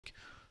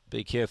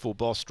Be Careful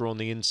Boss drawn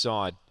the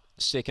inside.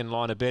 Second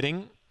line of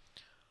betting.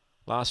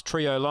 Last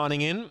trio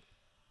lining in.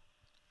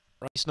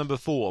 Race number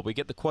 4. We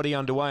get the quaddie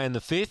underway in the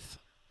 5th.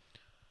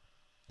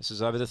 This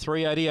is over the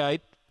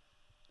 388.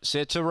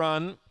 Set to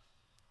run.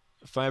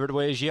 Favourite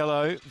wears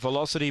yellow.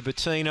 Velocity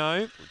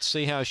Bettino. Let's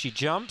see how she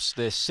jumps.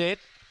 They're set.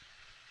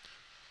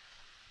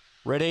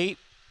 Ready.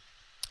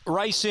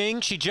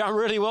 Racing. She jumped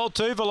really well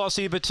too,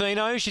 Velocity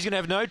Bettino. She's going to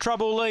have no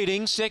trouble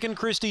leading. Second,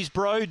 Christie's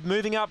Bro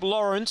moving up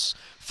Lawrence.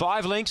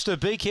 5 lengths to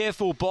Be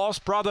Careful Boss,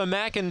 Brother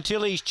Mac and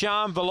Tilly's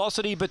Charm,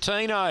 Velocity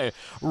Bettino.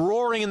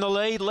 Roaring in the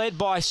lead, led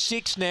by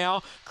 6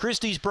 now.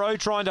 Christie's Bro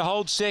trying to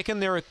hold second.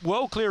 They're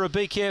well clear of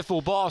Be Careful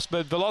Boss,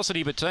 but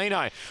Velocity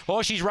Bettino,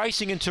 oh, she's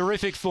racing in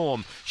terrific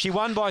form. She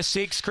won by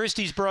 6.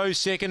 Christie's Bro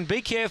second.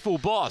 Be Careful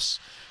Boss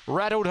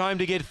rattled home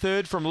to get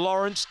third from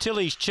Lawrence.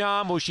 Tilly's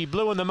Charm, well, she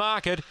blew in the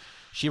market.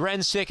 She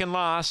ran second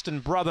last,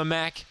 and Brother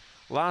Mac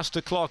last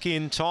to clock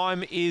in.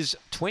 Time is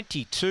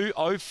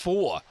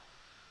 22:04.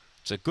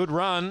 It's a good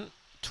run,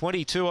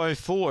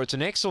 22:04. It's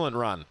an excellent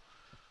run.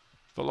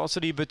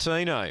 Velocity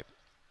Bettino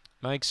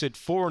makes it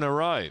 4 in a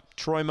row.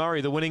 Troy Murray,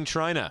 the winning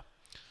trainer.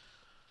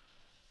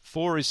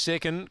 4 is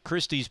second,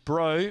 Christie's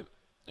Bro,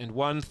 and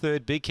 1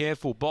 third, Be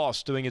Careful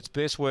Boss, doing its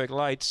best work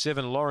late.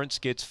 7 Lawrence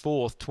gets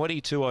 4th,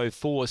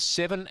 22:04,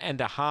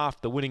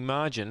 7.5 the winning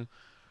margin.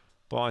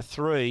 By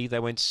 3, they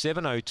went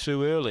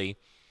 7:02 early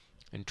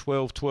and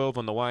 12:12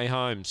 on the way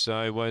home.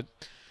 So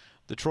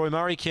the Troy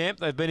Murray camp,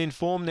 they've been in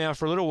form now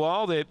for a little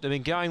while. They've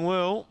been going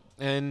well.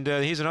 And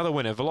here's another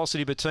winner.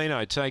 Velocity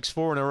Bettino takes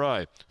 4 in a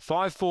row.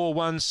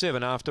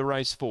 5-4-1-7 after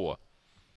race 4.